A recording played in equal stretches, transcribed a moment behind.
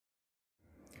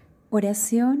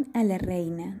Oración a la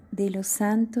Reina de los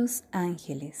Santos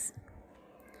Ángeles.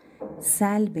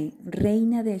 Salve,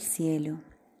 Reina del Cielo,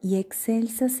 y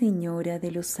excelsa Señora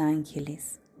de los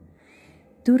Ángeles.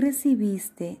 Tú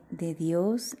recibiste de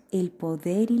Dios el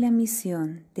poder y la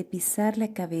misión de pisar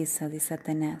la cabeza de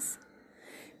Satanás.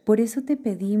 Por eso te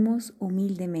pedimos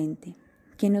humildemente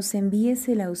que nos envíes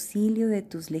el auxilio de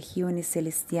tus legiones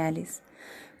celestiales,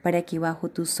 para que bajo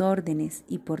tus órdenes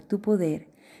y por tu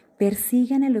poder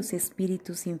persigan a los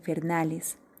espíritus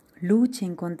infernales,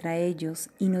 luchen contra ellos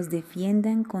y nos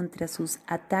defiendan contra sus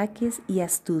ataques y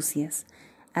astucias,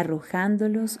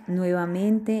 arrojándolos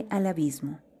nuevamente al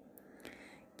abismo.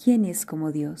 ¿Quién es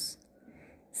como Dios?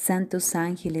 Santos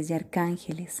ángeles y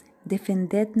arcángeles,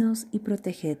 defendednos y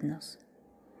protegednos.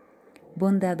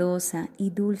 Bondadosa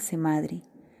y dulce Madre,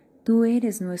 tú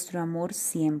eres nuestro amor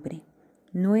siempre,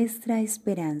 nuestra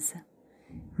esperanza.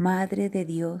 Madre de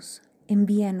Dios,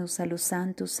 envíanos a los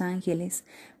santos ángeles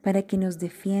para que nos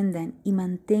defiendan y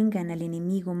mantengan al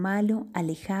enemigo malo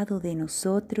alejado de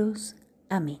nosotros.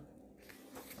 Amén.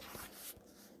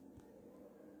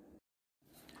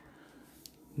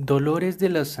 Dolores de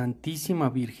la Santísima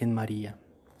Virgen María.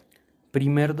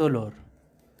 Primer dolor.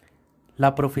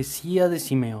 La profecía de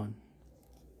Simeón.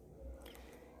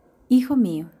 Hijo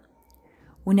mío,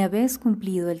 una vez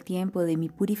cumplido el tiempo de mi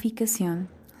purificación,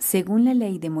 según la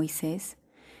ley de Moisés,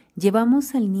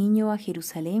 llevamos al niño a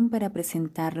Jerusalén para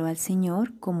presentarlo al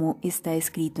Señor, como está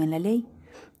escrito en la ley,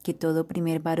 que todo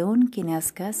primer varón que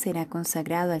nazca será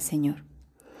consagrado al Señor.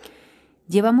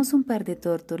 Llevamos un par de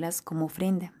tórtolas como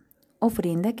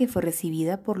ofrenda que fue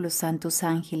recibida por los santos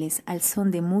ángeles al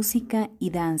son de música y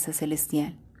danza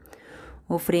celestial,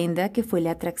 ofrenda que fue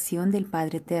la atracción del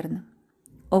Padre Eterno,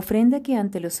 ofrenda que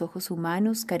ante los ojos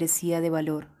humanos carecía de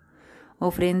valor,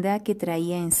 ofrenda que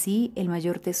traía en sí el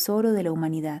mayor tesoro de la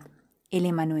humanidad, el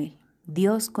Emmanuel,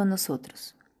 Dios con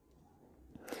nosotros.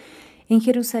 En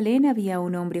Jerusalén había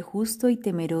un hombre justo y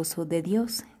temeroso de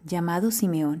Dios, llamado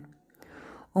Simeón,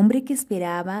 hombre que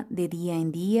esperaba de día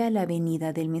en día la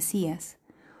venida del Mesías,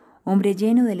 hombre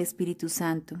lleno del Espíritu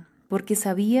Santo, porque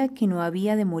sabía que no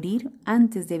había de morir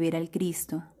antes de ver al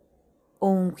Cristo, o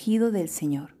ungido del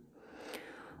Señor.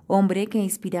 Hombre que,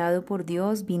 inspirado por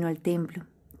Dios, vino al templo,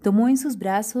 tomó en sus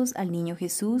brazos al niño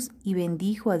Jesús y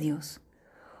bendijo a Dios.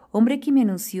 Hombre que me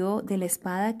anunció de la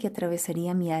espada que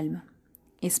atravesaría mi alma,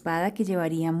 espada que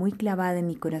llevaría muy clavada en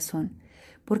mi corazón,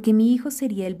 porque mi hijo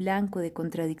sería el blanco de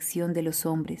contradicción de los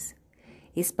hombres.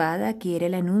 Espada que era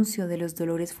el anuncio de los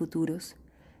dolores futuros.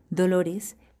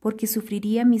 Dolores porque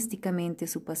sufriría místicamente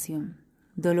su pasión.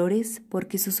 Dolores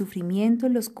porque su sufrimiento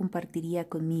los compartiría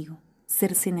conmigo,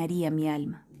 cercenaría mi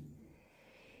alma.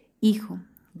 Hijo,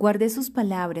 guardé sus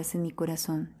palabras en mi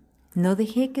corazón. No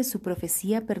dejé que su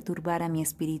profecía perturbara mi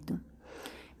espíritu.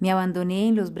 Me abandoné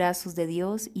en los brazos de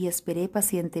Dios y esperé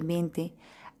pacientemente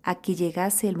a que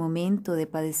llegase el momento de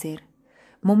padecer,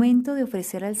 momento de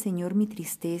ofrecer al Señor mi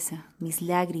tristeza, mis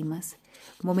lágrimas,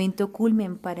 momento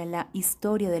culmen para la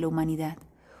historia de la humanidad,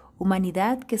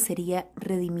 humanidad que sería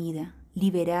redimida,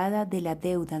 liberada de la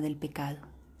deuda del pecado.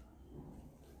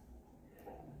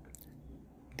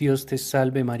 Dios te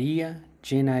salve María,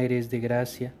 llena eres de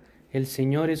gracia, el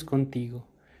Señor es contigo.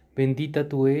 Bendita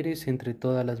tú eres entre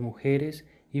todas las mujeres,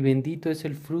 y bendito es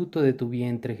el fruto de tu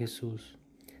vientre Jesús.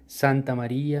 Santa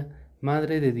María,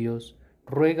 Madre de Dios,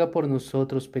 ruega por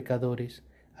nosotros pecadores,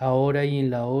 ahora y en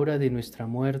la hora de nuestra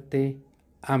muerte.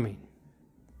 Amén.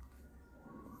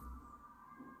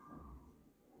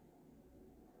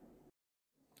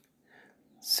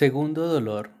 Segundo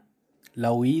dolor,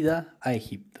 la huida a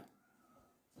Egipto.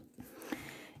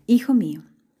 Hijo mío,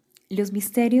 los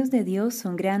misterios de Dios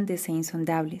son grandes e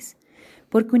insondables,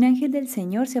 porque un ángel del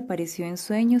Señor se apareció en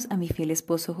sueños a mi fiel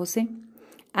esposo José,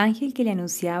 ángel que le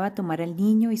anunciaba tomar al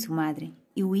niño y su madre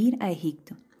y huir a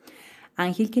Egipto,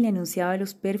 ángel que le anunciaba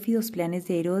los pérfidos planes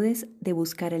de Herodes de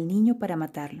buscar al niño para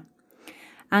matarlo,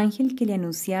 ángel que le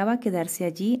anunciaba quedarse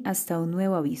allí hasta un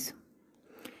nuevo aviso.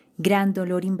 Gran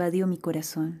dolor invadió mi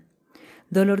corazón,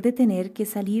 dolor de tener que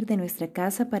salir de nuestra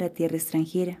casa para tierra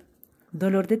extranjera,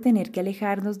 dolor de tener que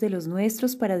alejarnos de los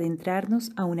nuestros para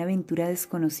adentrarnos a una aventura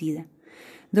desconocida,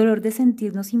 dolor de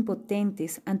sentirnos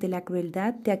impotentes ante la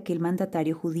crueldad de aquel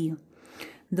mandatario judío,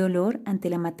 dolor ante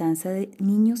la matanza de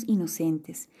niños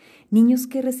inocentes, niños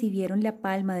que recibieron la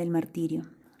palma del martirio,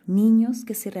 niños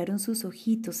que cerraron sus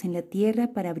ojitos en la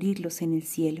tierra para abrirlos en el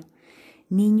cielo,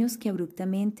 niños que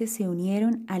abruptamente se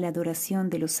unieron a la adoración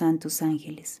de los santos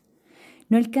ángeles.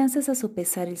 No alcanzas a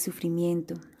sopesar el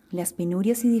sufrimiento, las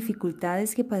penurias y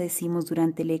dificultades que padecimos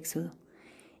durante el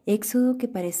éxodo que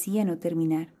parecía no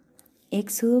terminar,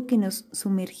 éxodo que nos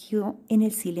sumergió en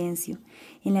el silencio,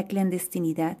 en la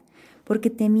clandestinidad, porque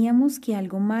temíamos que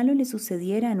algo malo le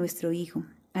sucediera a nuestro Hijo,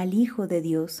 al Hijo de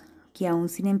Dios, que aún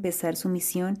sin empezar su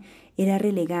misión era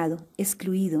relegado,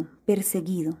 excluido,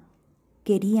 perseguido.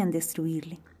 Querían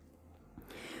destruirle.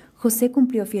 José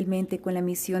cumplió fielmente con la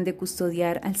misión de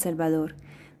custodiar al Salvador,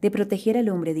 de proteger al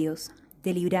hombre Dios,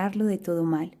 de librarlo de todo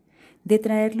mal, de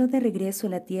traerlo de regreso a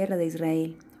la tierra de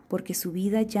Israel, porque su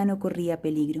vida ya no corría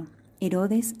peligro.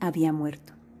 Herodes había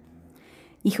muerto.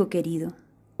 Hijo querido,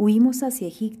 huimos hacia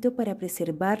Egipto para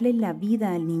preservarle la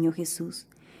vida al niño Jesús,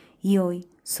 y hoy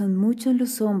son muchos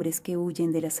los hombres que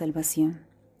huyen de la salvación.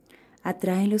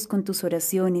 Atráelos con tus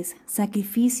oraciones,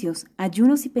 sacrificios,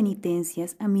 ayunos y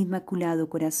penitencias a mi inmaculado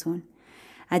corazón.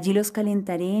 Allí los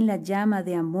calentaré en la llama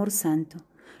de amor santo.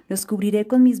 Los cubriré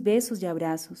con mis besos y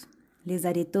abrazos. Les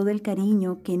daré todo el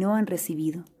cariño que no han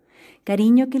recibido.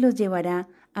 Cariño que los llevará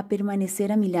a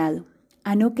permanecer a mi lado,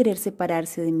 a no querer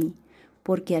separarse de mí,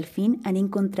 porque al fin han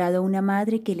encontrado una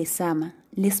madre que les ama,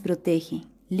 les protege,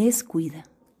 les cuida.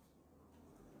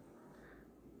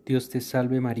 Dios te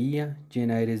salve María,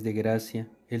 llena eres de gracia,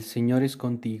 el Señor es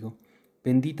contigo.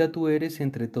 Bendita tú eres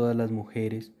entre todas las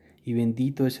mujeres, y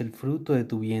bendito es el fruto de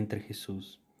tu vientre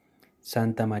Jesús.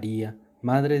 Santa María,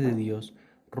 Madre de Dios,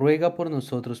 ruega por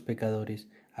nosotros pecadores,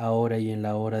 ahora y en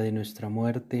la hora de nuestra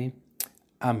muerte.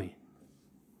 Amén.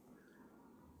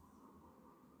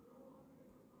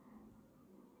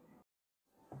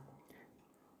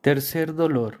 Tercer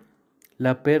dolor,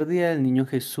 la pérdida del niño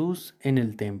Jesús en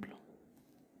el templo.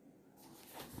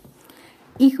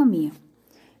 Hijo mío,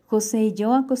 José y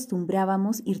yo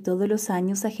acostumbrábamos ir todos los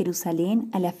años a Jerusalén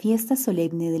a la fiesta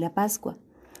solemne de la Pascua,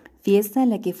 fiesta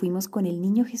en la que fuimos con el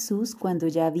niño Jesús cuando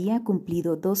ya había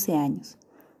cumplido 12 años,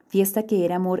 fiesta que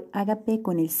era amor ágape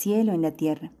con el cielo en la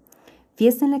tierra,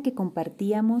 fiesta en la que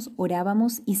compartíamos,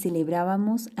 orábamos y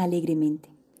celebrábamos alegremente.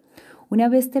 Una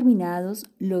vez terminados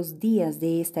los días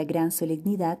de esta gran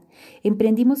solemnidad,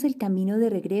 emprendimos el camino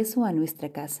de regreso a nuestra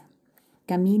casa.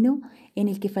 Camino en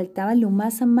el que faltaba lo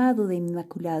más amado de mi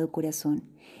inmaculado corazón,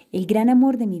 el gran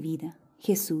amor de mi vida,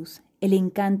 Jesús, el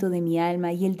encanto de mi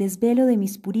alma y el desvelo de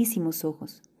mis purísimos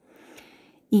ojos.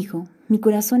 Hijo, mi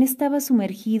corazón estaba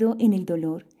sumergido en el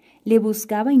dolor, le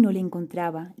buscaba y no le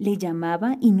encontraba, le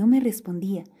llamaba y no me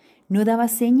respondía, no daba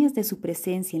señas de su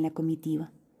presencia en la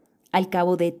comitiva. Al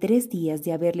cabo de 3 días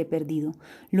de haberle perdido,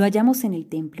 lo hallamos en el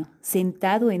templo,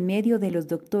 sentado en medio de los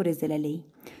doctores de la ley,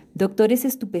 doctores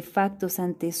estupefactos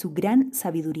ante su gran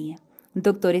sabiduría,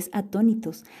 doctores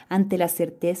atónitos ante la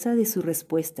certeza de sus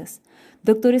respuestas,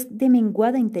 doctores de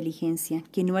menguada inteligencia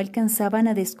que no alcanzaban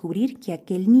a descubrir que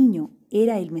aquel niño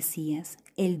era el Mesías,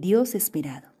 el Dios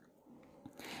esperado.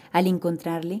 Al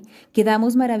encontrarle,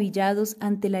 quedamos maravillados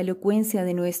ante la elocuencia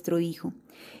de nuestro Hijo,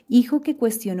 Hijo que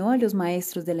cuestionó a los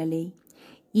maestros de la ley,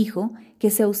 Hijo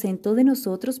que se ausentó de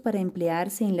nosotros para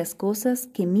emplearse en las cosas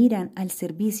que miran al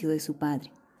servicio de su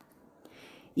Padre.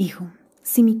 Hijo,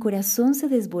 si mi corazón se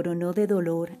desboronó de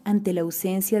dolor ante la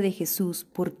ausencia de Jesús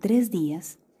por 3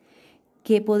 días,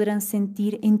 ¿qué podrán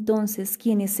sentir entonces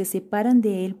quienes se separan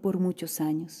de Él por muchos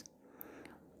años?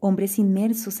 Hombres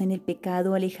inmersos en el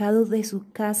pecado, alejados de su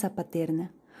casa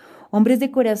paterna, hombres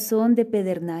de corazón de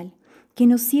pedernal, que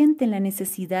no sienten la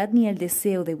necesidad ni el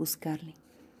deseo de buscarle.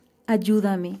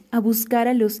 Ayúdame a buscar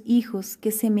a los hijos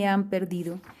que se me han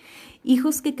perdido,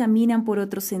 hijos que caminan por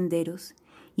otros senderos,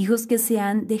 hijos que se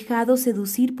han dejado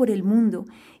seducir por el mundo,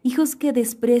 hijos que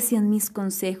desprecian mis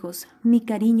consejos, mi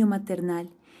cariño maternal,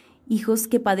 hijos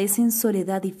que padecen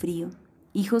soledad y frío,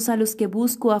 hijos a los que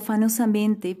busco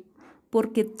afanosamente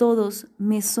porque todos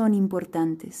me son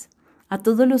importantes. A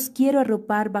todos los quiero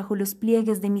arropar bajo los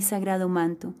pliegues de mi sagrado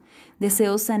manto.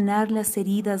 Deseo sanar las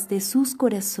heridas de sus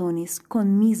corazones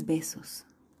con mis besos.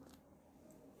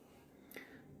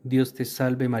 Dios te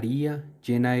salve María,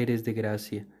 llena eres de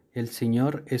gracia, el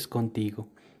Señor es contigo.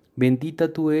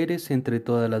 Bendita tú eres entre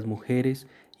todas las mujeres,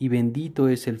 y bendito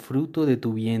es el fruto de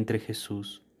tu vientre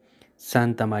Jesús.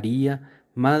 Santa María,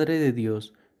 Madre de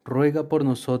Dios, ruega por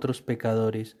nosotros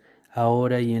pecadores,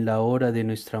 ahora y en la hora de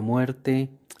nuestra muerte.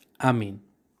 Amén.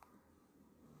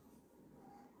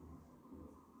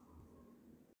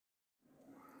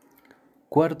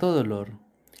 Cuarto dolor.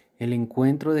 El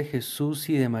encuentro de Jesús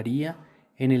y de María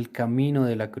en el camino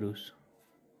de la cruz.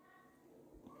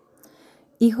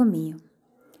 Hijo mío,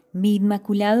 mi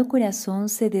inmaculado corazón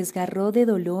se desgarró de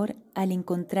dolor al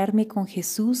encontrarme con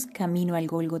Jesús camino al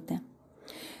Gólgota.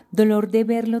 Dolor de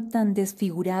verlo tan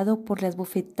desfigurado por las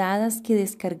bofetadas que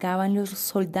descargaban los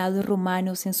soldados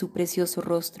romanos en su precioso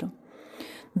rostro.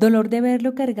 Dolor de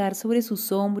verlo cargar sobre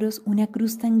sus hombros una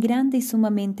cruz tan grande y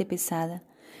sumamente pesada.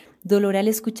 dolor al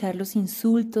escuchar los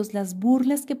insultos, las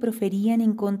burlas que proferían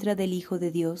en contra del Hijo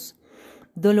de Dios,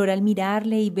 dolor al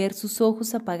mirarle y ver sus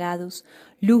ojos apagados,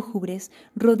 lúgubres,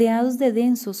 rodeados de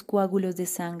densos coágulos de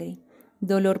sangre,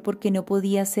 dolor porque no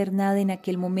podía hacer nada en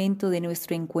aquel momento de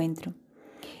nuestro encuentro.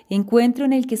 Encuentro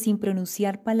en el que sin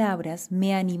pronunciar palabras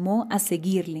me animó a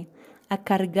seguirle, a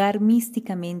cargar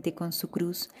místicamente con su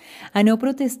cruz, a no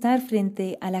protestar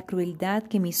frente a la crueldad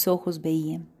que mis ojos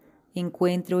veían.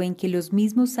 Encuentro en que los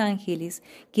mismos ángeles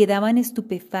quedaban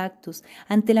estupefactos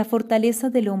ante la fortaleza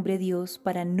del hombre Dios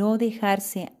para no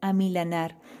dejarse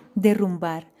amilanar,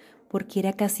 derrumbar, porque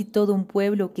era casi todo un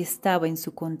pueblo que estaba en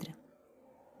su contra.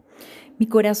 Mi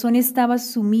corazón estaba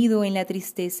sumido en la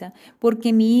tristeza,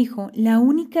 porque mi hijo, la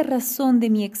única razón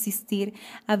de mi existir,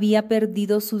 había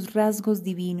perdido sus rasgos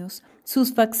divinos,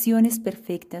 sus facciones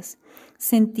perfectas.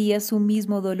 Sentía su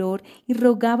mismo dolor y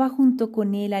rogaba junto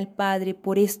con él al Padre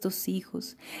por estos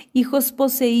hijos, hijos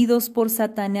poseídos por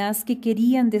Satanás que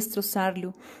querían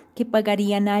destrozarlo, que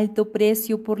pagarían alto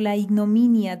precio por la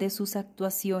ignominia de sus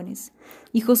actuaciones,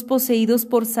 hijos poseídos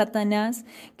por Satanás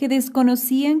que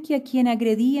desconocían que a quien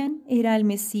agredían era al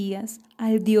Mesías,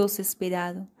 al Dios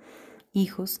esperado,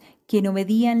 hijos que no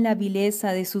medían la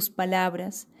vileza de sus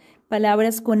palabras,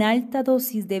 palabras con alta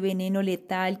dosis de veneno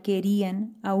letal que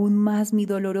herían aún más mi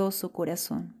doloroso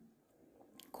corazón.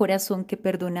 Corazón que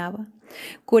perdonaba,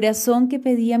 corazón que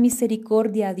pedía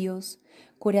misericordia a Dios,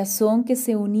 corazón que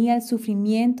se unía al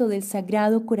sufrimiento del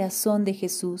Sagrado Corazón de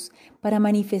Jesús para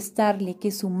manifestarle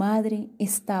que su madre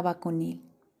estaba con él.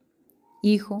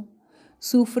 Hijo,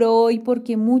 sufro hoy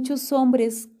porque muchos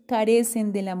hombres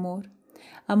carecen del amor,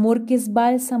 amor que es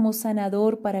bálsamo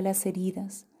sanador para las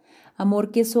heridas,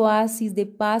 amor que es oasis de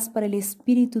paz para el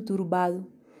espíritu turbado,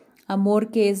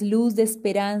 amor que es luz de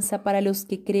esperanza para los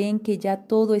que creen que ya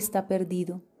todo está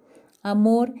perdido,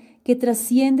 amor que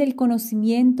trasciende el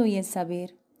conocimiento y el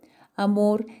saber,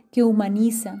 amor que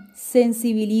humaniza,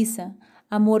 sensibiliza,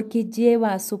 amor que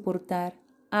lleva a soportar,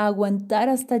 a aguantar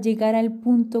hasta llegar al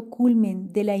punto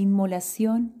culmen de la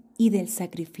inmolación y del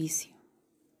sacrificio.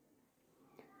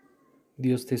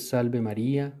 Dios te salve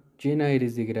María, llena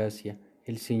eres de gracia,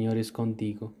 el Señor es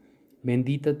contigo.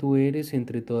 Bendita tú eres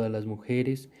entre todas las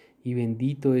mujeres, y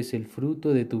bendito es el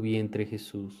fruto de tu vientre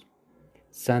Jesús.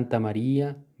 Santa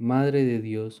María, Madre de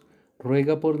Dios,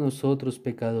 ruega por nosotros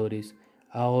pecadores,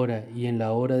 ahora y en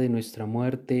la hora de nuestra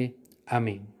muerte.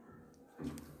 Amén.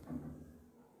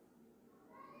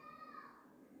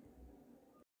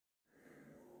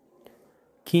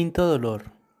 Quinto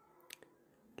dolor: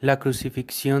 la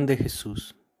crucifixión de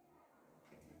Jesús.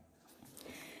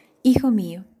 Hijo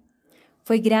mío,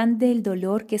 fue grande el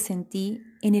dolor que sentí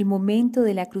en el momento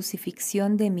de la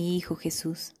crucifixión de mi Hijo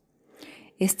Jesús.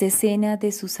 Esta escena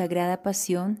de su sagrada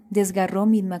pasión desgarró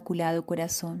mi inmaculado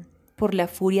corazón por la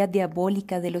furia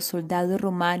diabólica de los soldados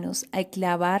romanos al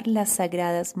clavar las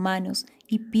sagradas manos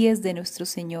y pies de nuestro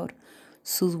Señor.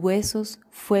 Sus huesos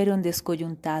fueron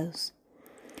descoyuntados.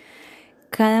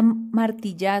 Cada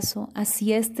martillazo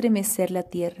hacía estremecer la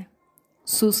tierra.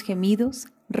 Sus gemidos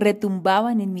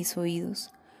retumbaban en mis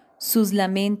oídos. Sus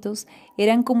lamentos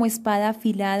eran como espada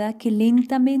afilada que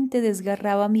lentamente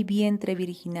desgarraba mi vientre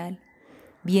virginal,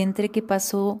 vientre que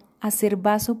pasó a ser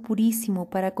vaso purísimo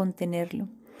para contenerlo,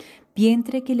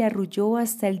 vientre que le arrulló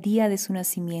hasta el día de su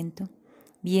nacimiento,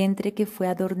 vientre que fue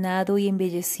adornado y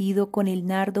embellecido con el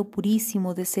nardo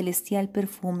purísimo de celestial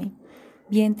perfume,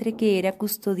 vientre que era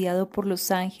custodiado por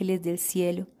los ángeles del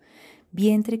cielo,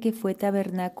 vientre que fue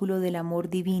tabernáculo del amor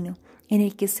divino, en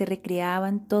el que se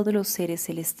recreaban todos los seres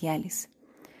celestiales.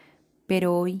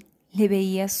 Pero hoy le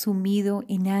veía sumido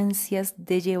en ansias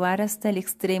de llevar hasta el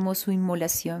extremo su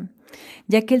inmolación,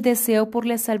 ya que el deseo por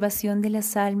la salvación de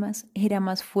las almas era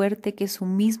más fuerte que su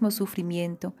mismo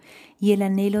sufrimiento y el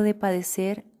anhelo de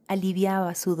padecer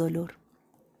aliviaba su dolor.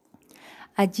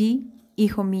 Allí,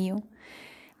 hijo mío,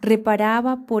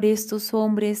 reparaba por estos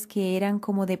hombres que eran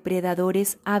como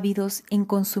depredadores ávidos en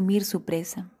consumir su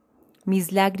presa.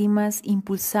 Mis lágrimas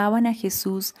impulsaban a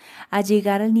Jesús a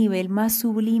llegar al nivel más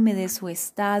sublime de su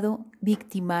estado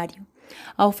victimario,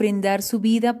 a ofrendar su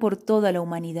vida por toda la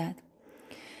humanidad.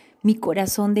 Mi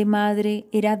corazón de madre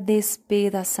era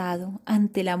despedazado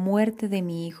ante la muerte de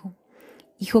mi hijo,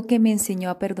 hijo que me enseñó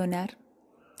a perdonar,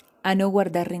 a no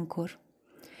guardar rencor,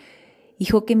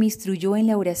 hijo que me instruyó en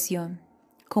la oración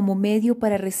como medio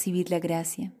para recibir la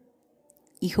gracia,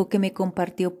 hijo que me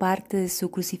compartió parte de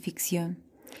su crucifixión,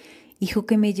 hijo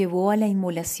que me llevó a la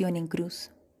inmolación en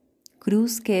cruz,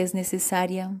 cruz que es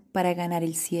necesaria para ganar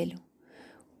el cielo,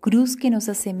 cruz que nos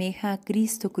asemeja a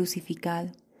Cristo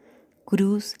crucificado,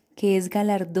 cruz que es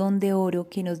galardón de oro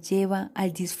que nos lleva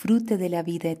al disfrute de la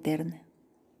vida eterna.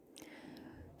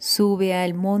 Sube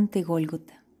al monte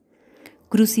Gólgota.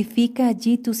 Crucifica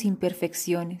allí tus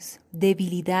imperfecciones,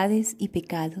 debilidades y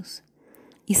pecados,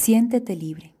 y siéntete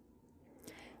libre.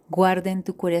 Guarda en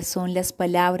tu corazón las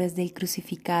palabras del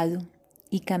crucificado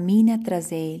y camina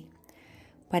tras de él,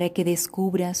 para que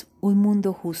descubras un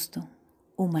mundo justo,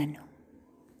 humano.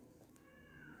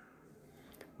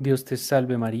 Dios te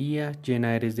salve María,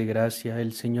 llena eres de gracia,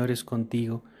 el Señor es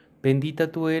contigo.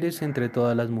 Bendita tú eres entre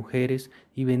todas las mujeres,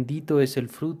 y bendito es el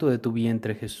fruto de tu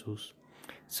vientre Jesús.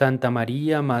 Santa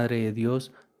María, Madre de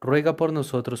Dios, ruega por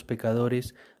nosotros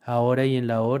pecadores, ahora y en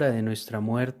la hora de nuestra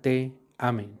muerte.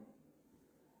 Amén.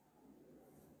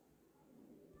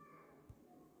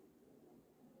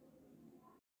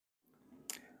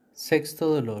 Sexto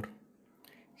dolor.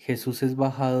 Jesús es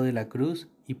bajado de la cruz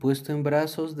y puesto en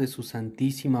brazos de su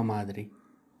Santísima Madre.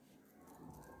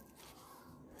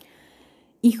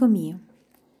 Hijo mío,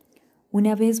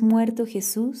 una vez muerto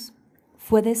Jesús,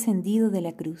 fue descendido de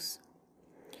la cruz.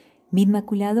 Mi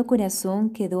inmaculado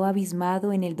corazón quedó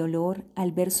abismado en el dolor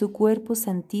al ver su cuerpo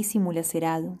santísimo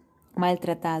lacerado,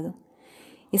 maltratado.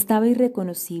 Estaba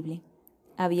irreconocible,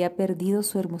 había perdido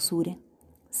su hermosura,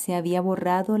 se había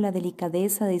borrado la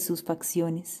delicadeza de sus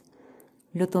facciones.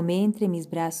 Lo tomé entre mis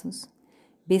brazos,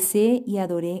 besé y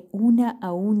adoré una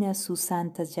a una sus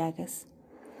santas llagas.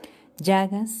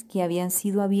 Llagas que habían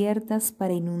sido abiertas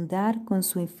para inundar con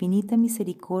su infinita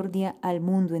misericordia al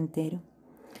mundo entero.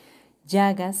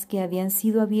 Llagas que habían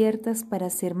sido abiertas para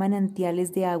ser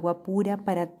manantiales de agua pura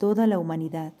para toda la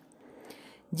humanidad.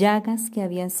 Llagas que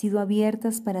habían sido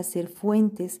abiertas para ser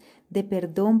fuentes de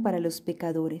perdón para los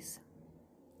pecadores.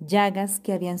 Llagas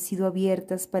que habían sido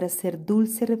abiertas para ser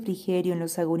dulce refrigerio en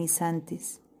los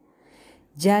agonizantes.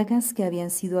 Llagas que habían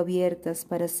sido abiertas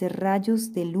para ser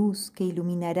rayos de luz que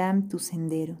iluminarán tu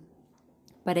sendero,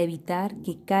 para evitar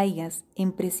que caigas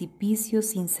en precipicios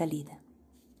sin salida.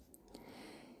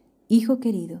 Hijo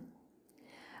querido,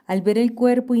 al ver el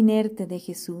cuerpo inerte de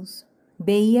Jesús,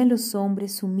 veía a los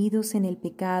hombres sumidos en el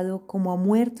pecado como a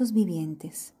muertos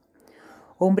vivientes,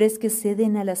 hombres que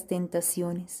ceden a las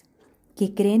tentaciones,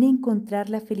 que creen encontrar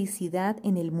la felicidad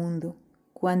en el mundo,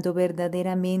 cuando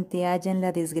verdaderamente hallan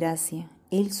la desgracia,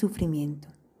 el sufrimiento.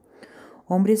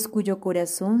 Hombres cuyo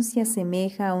corazón se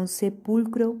asemeja a un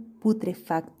sepulcro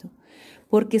putrefacto,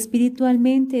 porque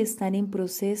espiritualmente están en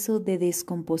proceso de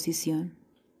descomposición.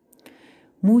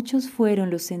 Muchos fueron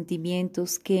los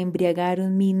sentimientos que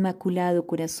embriagaron mi inmaculado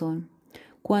corazón,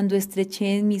 cuando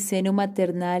estreché en mi seno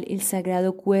maternal el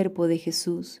sagrado cuerpo de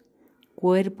Jesús,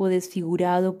 cuerpo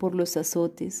desfigurado por los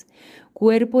azotes,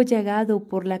 cuerpo llagado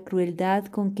por la crueldad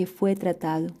con que fue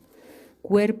tratado,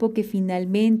 cuerpo que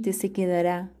finalmente se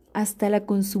quedará hasta la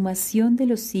consumación de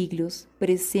los siglos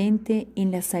presente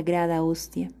en la sagrada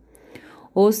hostia,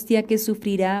 hostia que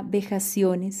sufrirá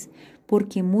vejaciones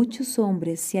porque muchos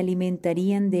hombres se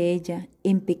alimentarían de ella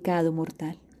en pecado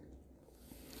mortal.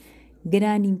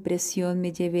 Gran impresión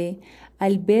me llevé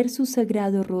al ver su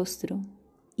sagrado rostro,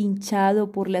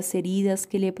 hinchado por las heridas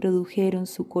que le produjeron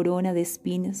su corona de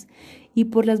espinas y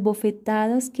por las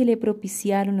bofetadas que le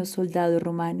propiciaron los soldados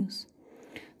romanos.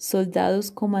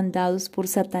 Soldados comandados por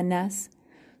Satanás,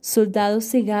 soldados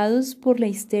cegados por la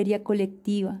histeria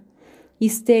colectiva,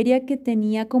 histeria que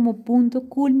tenía como punto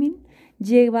culmin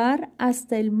llevar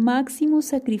hasta el máximo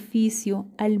sacrificio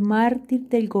al mártir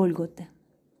del Gólgota.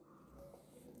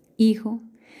 Hijo,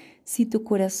 si tu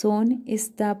corazón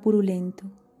está purulento,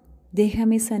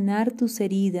 déjame sanar tus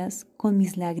heridas con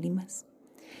mis lágrimas.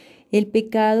 El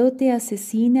pecado te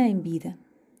asesina en vida,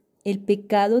 el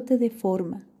pecado te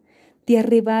deforma, te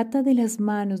arrebata de las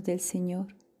manos del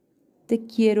Señor. Te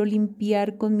quiero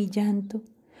limpiar con mi llanto.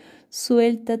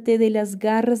 Suéltate de las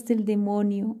garras del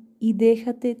demonio y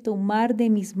déjate tomar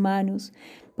de mis manos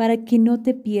para que no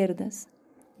te pierdas.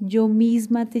 Yo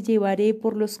misma te llevaré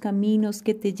por los caminos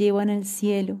que te llevan al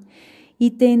cielo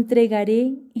y te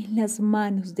entregaré en las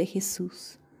manos de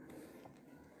Jesús.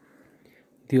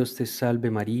 Dios te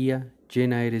salve María,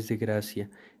 llena eres de gracia,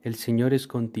 el Señor es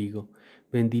contigo.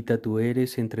 Bendita tú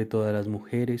eres entre todas las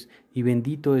mujeres, y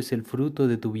bendito es el fruto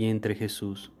de tu vientre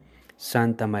Jesús.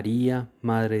 Santa María,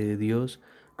 Madre de Dios,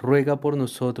 ruega por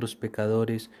nosotros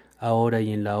pecadores, ahora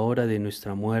y en la hora de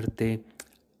nuestra muerte.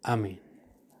 Amén.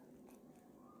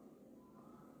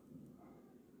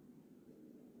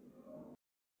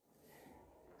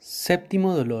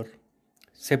 Séptimo dolor.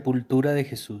 Sepultura de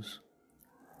Jesús.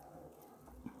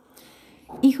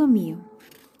 Hijo mío,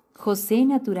 José,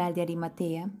 natural de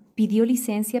Arimatea, pidió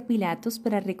licencia a Pilatos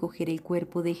para recoger el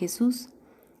cuerpo de Jesús,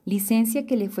 licencia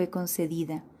que le fue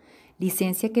concedida,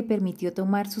 licencia que permitió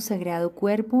tomar su sagrado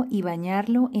cuerpo y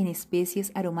bañarlo en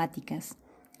especies aromáticas,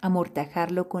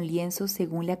 amortajarlo con lienzo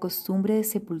según la costumbre de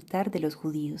sepultar de los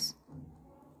judíos.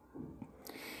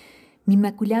 Mi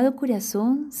inmaculado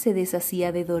corazón se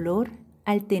deshacía de dolor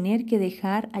al tener que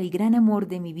dejar al gran amor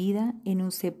de mi vida en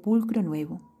un sepulcro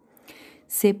nuevo,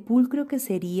 sepulcro que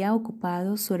sería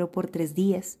ocupado solo por 3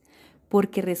 días,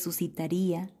 porque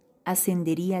resucitaría,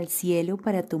 ascendería al cielo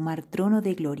para tomar trono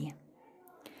de gloria.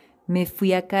 Me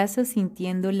fui a casa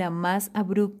sintiendo la más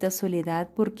abrupta soledad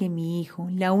porque mi hijo,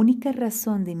 la única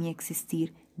razón de mi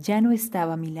existir, ya no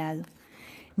estaba a mi lado.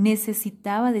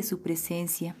 Necesitaba de su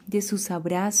presencia, de sus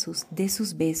abrazos, de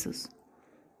sus besos.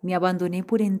 Me abandoné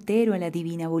por entero a la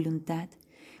divina voluntad.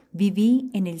 Viví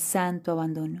en el santo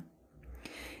abandono.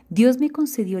 Dios me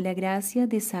concedió la gracia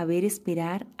de saber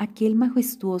esperar aquel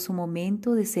majestuoso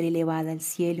momento de ser elevada al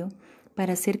cielo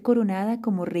para ser coronada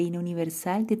como reina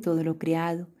universal de todo lo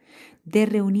creado, de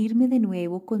reunirme de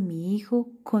nuevo con mi Hijo,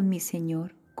 con mi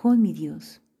Señor, con mi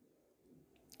Dios.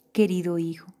 Querido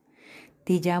Hijo,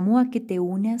 te llamo a que te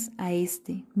unas a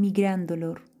este, mi gran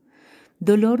dolor,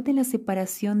 dolor de la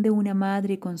separación de una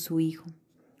madre con su hijo,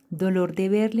 dolor de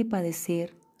verle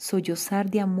padecer, sollozar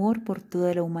de amor por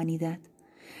toda la humanidad,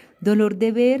 dolor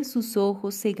de ver sus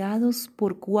ojos cegados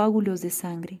por coágulos de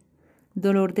sangre,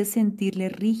 dolor de sentirle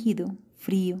rígido,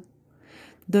 frío,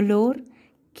 dolor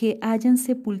que hayan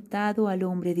sepultado al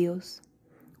hombre Dios,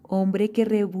 hombre que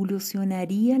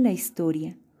revolucionaría la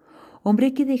historia,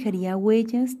 hombre que dejaría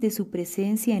huellas de su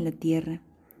presencia en la tierra,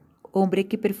 hombre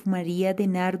que perfumaría de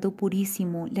nardo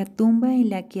purísimo la tumba en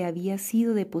la que había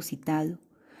sido depositado,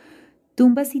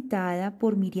 tumba citada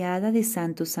por mirada de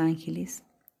santos ángeles,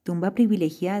 tumba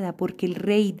privilegiada porque el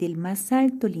rey del más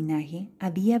alto linaje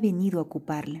había venido a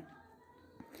ocuparla.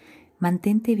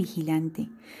 Mantente vigilante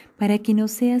para que no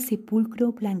seas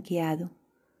sepulcro blanqueado.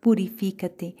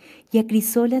 Purifícate y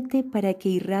acrisólate para que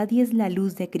irradies la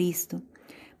luz de Cristo,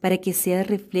 para que seas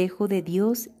reflejo de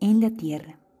Dios en la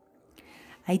tierra.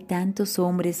 Hay tantos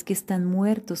hombres que están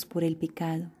muertos por el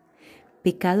pecado,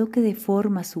 pecado que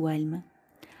deforma su alma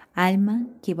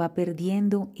que va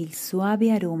perdiendo el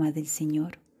suave aroma del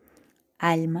Señor,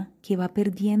 alma que va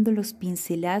perdiendo los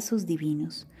pincelazos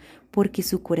divinos, porque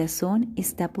su corazón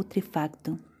está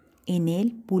putrefacto. En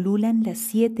él pululan las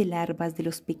 7 larvas de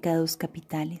los pecados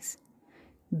capitales.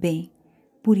 Ve,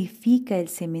 purifica el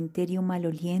cementerio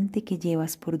maloliente que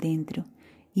llevas por dentro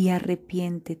y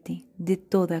arrepiéntete de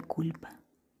toda culpa.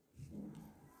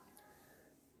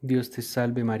 Dios te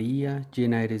salve María,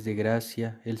 llena eres de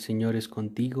gracia, el Señor es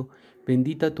contigo,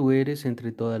 bendita tú eres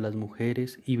entre todas las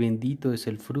mujeres y bendito es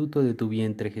el fruto de tu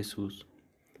vientre Jesús.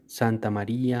 Santa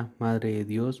María, Madre de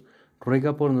Dios,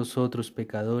 ruega por nosotros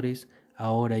pecadores,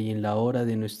 ahora y en la hora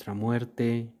de nuestra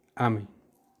muerte. Amén.